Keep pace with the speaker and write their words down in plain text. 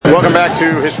Welcome back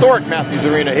to historic Matthews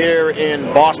Arena here in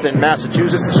Boston,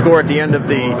 Massachusetts. The score at the end of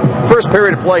the first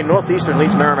period of play, Northeastern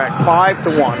leads Merrimack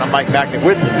 5-1. I'm Mike Macknick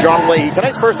with John Leahy.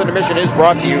 Tonight's first intermission is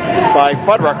brought to you by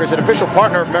Fuddruckers, an official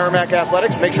partner of Merrimack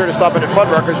Athletics. Make sure to stop in at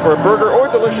Fuddruckers for a burger or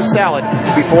a delicious salad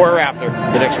before or after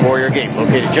the next Warrior game.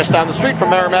 Located just down the street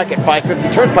from Merrimack at 550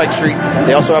 Turnpike Street.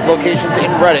 They also have locations in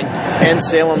Reading and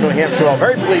Salem, New Hampshire. I'm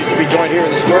very pleased to be joined here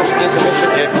in this first intermission.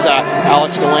 It's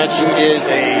Alex Gallant. She is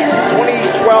a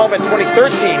 2012 and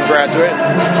 2013 graduate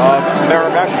of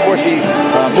Merrimack. Before she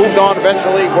moved on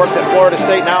eventually, worked at Florida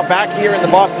State. Now back here in the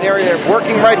Boston area,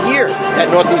 working right here at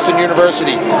Northeastern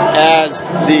University as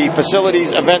the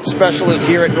facilities event specialist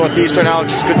here at Northeastern.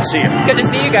 Alex, it's good to see you. Good to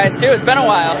see you guys too. It's been a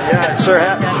while. Yeah, it sure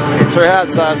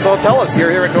has. So tell us, you're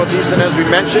here at Northeastern, as we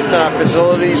mentioned,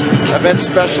 facilities event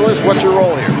specialist. What's your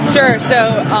role here? Sure. So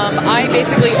I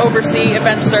basically oversee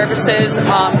event services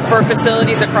for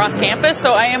facilities across campus.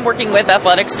 So I am working with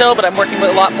athletics still, but I'm working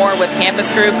with a lot more with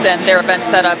campus groups and their event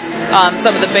setups,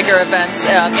 some of the bigger events,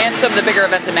 and some of the bigger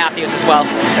events in Matthews as well.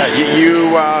 Yeah,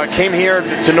 you came here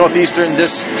to Northeastern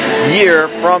this year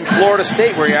from Florida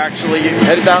State, where you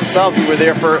headed down south. You were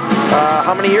there for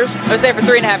how many years? I was there for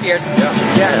 3.5 years.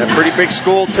 Yeah, a pretty big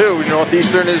school too.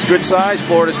 Northeastern is good size.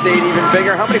 Florida State even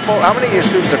bigger. How many of your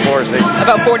students at Florida State?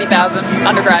 About 40,000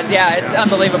 undergrads. Yeah, it's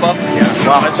unbelievable. Yeah.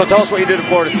 Wow. And so tell us what you did at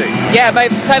Florida State. Yeah, my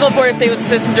title at Florida State was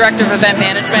Assistant Director of Event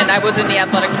Management. I was in the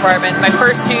athletic department. My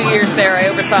first 2 years there, I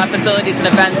oversaw facilities and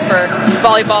events for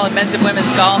volleyball and men's and women's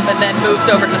golf, and then moved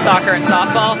over to soccer and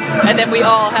softball. And then we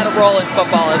all had a role in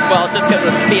football as well, just because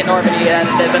of the enormity that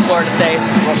it is at Florida State.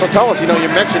 Well, so tell us, you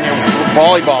mentioned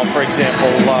volleyball, for example.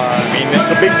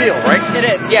 It's a big deal, right? It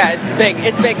is, yeah, it's big.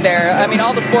 It's big there.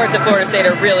 All the sports at Florida State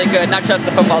are really good, not just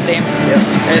the football team.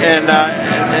 Yeah. And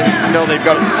they've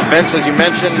got events, as you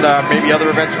mentioned, maybe other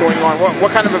events going on.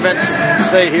 What kind of events,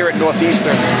 say, here at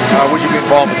Northeastern, would you be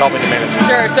involved with helping to manage?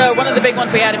 Sure. So one of the big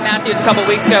ones we had in Matthews a couple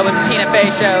weeks ago was the Tina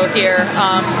Fey show here,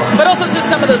 but also just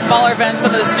some of the smaller events,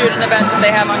 some of the student events that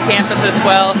they have on campus as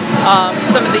well,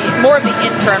 some of the more of the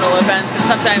internal events, and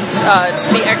sometimes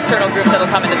the external groups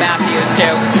that'll come into Matthews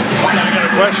too. I got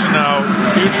a question now.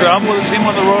 Do you travel with the team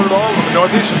on the road at all? The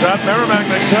Northeastern's at Merrimack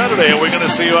next Saturday. Are we going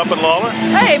to see you up in Lawler?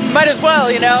 Hey, might as well.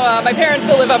 My parents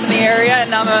still live up in the area,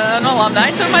 and I'm an alumni,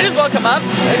 so might as well come up,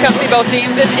 come see both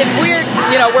teams. It's weird,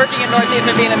 working in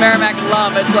Northeastern, being a Merrimack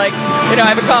alum. It's like, I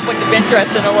have a conflict of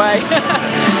interest in a way.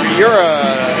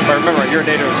 If I remember, you're a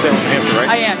native of Salem, New Hampshire, right?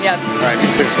 I am, yes. Right, me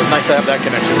too. So nice to have that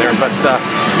connection there. But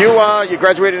you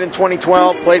graduated in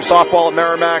 2012, played softball at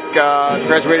Merrimack,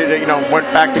 graduated, went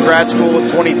back to grad school in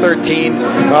 2013.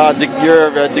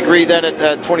 Your degree then at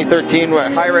 2013,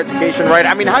 higher education, right?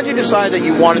 How'd you decide that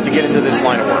you wanted to get into this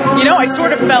line of work? I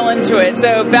sort of fell into it.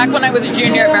 So back when I was a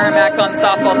junior at Merrimack on the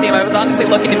softball team, I was honestly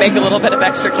looking to make a little bit of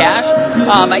extra cash.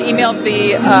 I emailed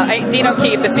Dean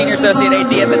O'Keefe, the senior associate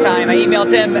AD at the time. I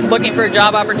emailed him looking for a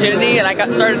job opportunity, and I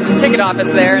got started in the ticket office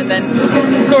there, and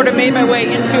then sort of made my way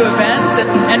into events and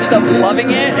ended up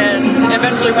loving it, and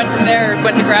eventually went from there,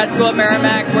 went to grad school at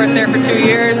Merrimack, worked there for 2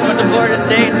 years, went to Florida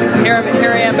State, and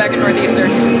here I am back in Northeastern.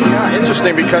 Yeah,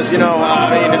 interesting, because,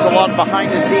 it's a lot of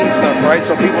behind-the-scenes stuff, right?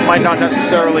 So people might not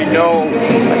necessarily know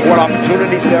what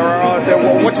opportunities there are out there.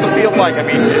 Well, what's the field like?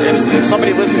 If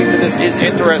somebody listening to this is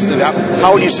interested,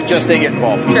 how would you suggest they get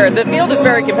involved? Sure, the field is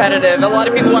very competitive. A lot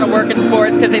of people want to work in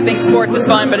sports because they think sports is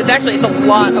fun, but it's a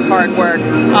lot of hard work.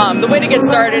 The way to get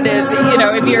started is,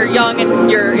 if you're young and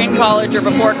you're in college or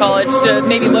before college, to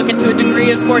maybe look into a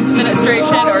degree of sports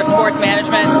administration or sports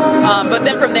management. But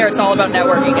then from there, it's all about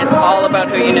networking. It's all about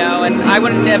who you know. And I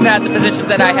wouldn't have had the positions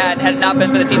that I had it not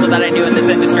been for the people that I knew in this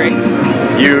industry.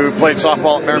 You played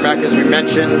softball at Merrimack, as we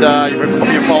mentioned.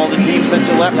 You followed the team since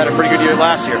you left. Had a pretty good year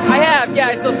last year. I have, yeah.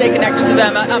 I still stay connected to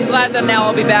them. I'm glad that now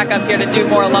I'll be back up here to do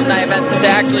more alumni events and to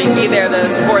actually be there to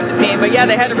support the team. But yeah,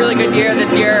 they had a really good year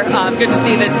this year. Good to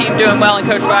see the team doing well, and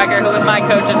Coach Wagner, who was my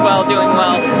coach as well, doing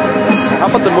well. How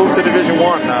about the move to Division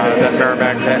I that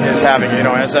Merrimack is having?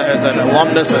 As an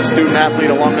alumnus, a student-athlete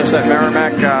alumnus at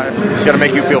Merrimack, it's going to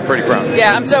make you feel pretty proud.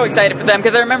 Yeah, I'm so excited for them,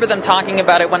 because I remember them talking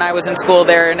about it when I was in school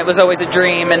there, and it was always a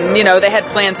dream. And, they had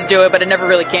plans to do it, but it never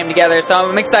really came together. So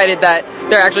I'm excited that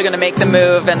they're actually going to make the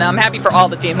move, and I'm happy for all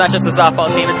the teams, not just the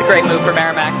softball team. It's a great move for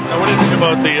Merrimack. Now, what do you think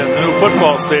about the new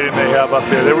football stadium they have up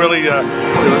there? They're really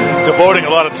devoting a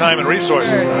lot of time and resources.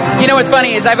 Sure. What's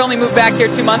funny is I've only moved back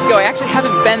here 2 months ago. I actually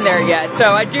haven't been there yet,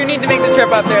 so I do need to make the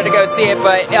trip up there to go see it.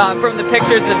 But from the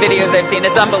pictures and the videos I've seen,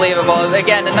 it's unbelievable.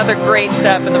 Again, another great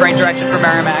step in the right direction for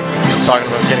Merrimack. talking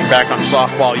about getting back on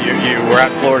softball. You were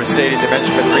at Florida State, as I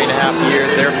mentioned, for 3.5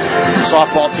 years. Their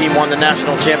softball team won the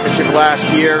national championship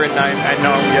last year, and I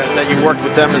know that you worked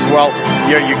with them as well.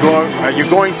 Are you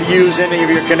going to use any of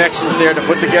your connections there to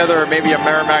put together maybe a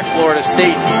Merrimack Florida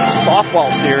State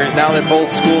softball series now that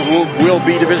both schools will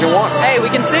be Division I? Hey, we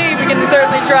can see. We can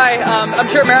certainly try. I'm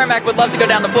sure Merrimack would love to go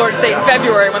down to Florida State in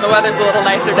February when the weather's a little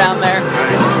nicer down there.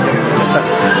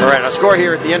 All right, our score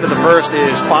here at the end of the first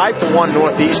is 5-1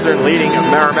 Northeastern leading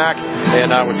Merrimack.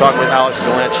 And we're talking with Alex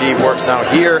Gallant. He works now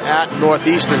here at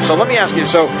Northeastern. So let me ask you,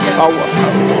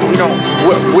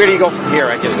 where do you go from here,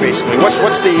 I guess, basically? What's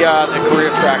the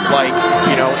career track like,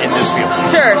 in this field?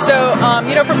 Sure. So,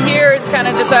 from here, it's kind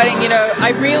of deciding,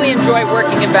 I really enjoy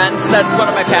working events. That's one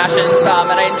of my passions.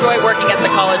 And I enjoy working at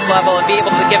the college level and be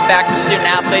able to give back to student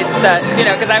athletes that,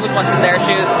 because I was once in their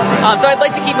shoes. So I'd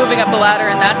like to keep moving up the ladder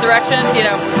in that direction.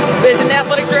 Is an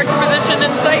athletic director position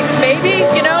in sight? Maybe,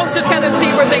 just kind of see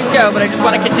where things go. But I just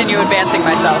want to continue advancing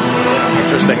myself.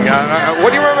 Interesting. What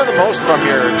do you remember the most from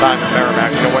your time at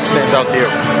Merrimack? What stands out to you?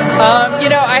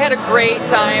 I had a great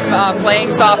time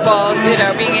playing softball,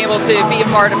 being able to be a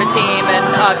part of a team and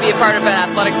be a part of an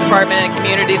athletics department and a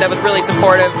community that was really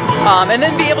supportive, and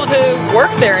then be able to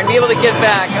work there and be able to give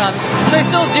back. So I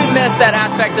still do miss that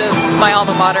aspect of my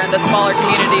alma mater and the smaller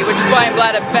community, which is why I'm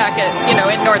glad I'm back at, in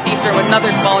Northeastern with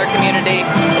another smaller community,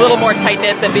 a little more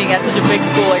tight-knit than being at such a big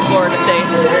school like Florida State.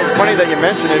 It's funny that you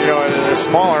mentioned it,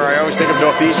 smaller. I always think of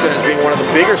Northeastern as being one of the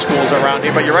bigger schools around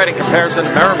here, but you're right, in comparison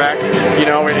to Merrimack,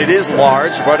 it is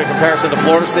large, but in comparison to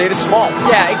Florida State, it's small.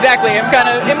 Yeah, exactly. I'm kind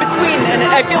of in between, and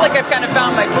I feel like I've kind of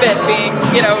found my fit being,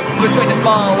 between a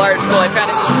small and a large school.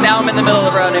 Now I'm in the middle of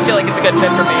the road, and I feel like it's a good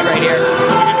fit for me right here.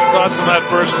 Thoughts on that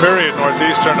first period,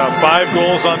 Northeastern? 5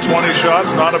 goals on 20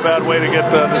 shots, not a bad way to get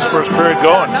this first period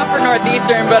going. Not for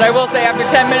Northeastern, but I will say after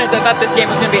 10 minutes, I thought this game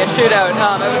was going to be a shootout.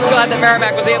 I was glad that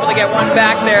Merrimack was able to get one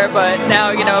back there, but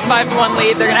now, a 5-1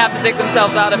 lead, they're going to have to dig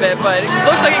themselves out of it, but it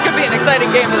looks like it could be an exciting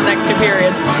game for the next 2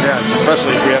 periods. Yeah,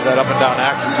 especially if we have that up and down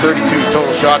action. 32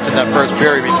 total shots in that first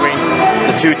period between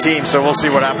the two teams, so we'll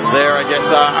see what happens there, I guess.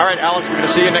 All right, Alex, we're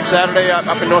going to see you next Saturday up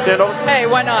in North Andover? Hey,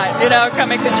 why not?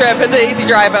 Come make the trip. It's an easy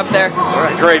drive up there. All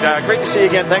right, great. Great to see you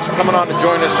again. Thanks for coming on to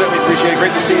join us. Certainly appreciate it.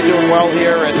 Great to see you doing well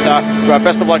here, and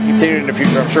best of luck continuing in the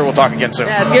future. I'm sure we'll talk again soon.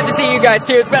 Yeah, it's good to see you guys,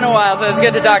 too. It's been a while, so it's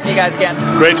good to talk to you guys again.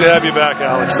 Great to have you back,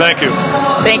 Alex. Thank you.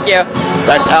 Thank you.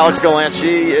 That's Alex Gallant.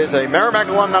 She is a Merrimack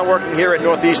alumni working here at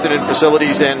Northeastern in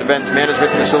facilities and events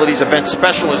management, facilities events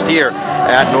specialist here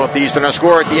at Northeastern. Our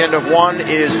score at the end of one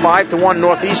is 5-1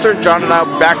 Northeastern. John and I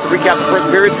will be back to recap the first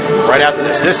period right after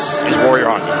this. This is Warrior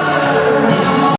Hockey.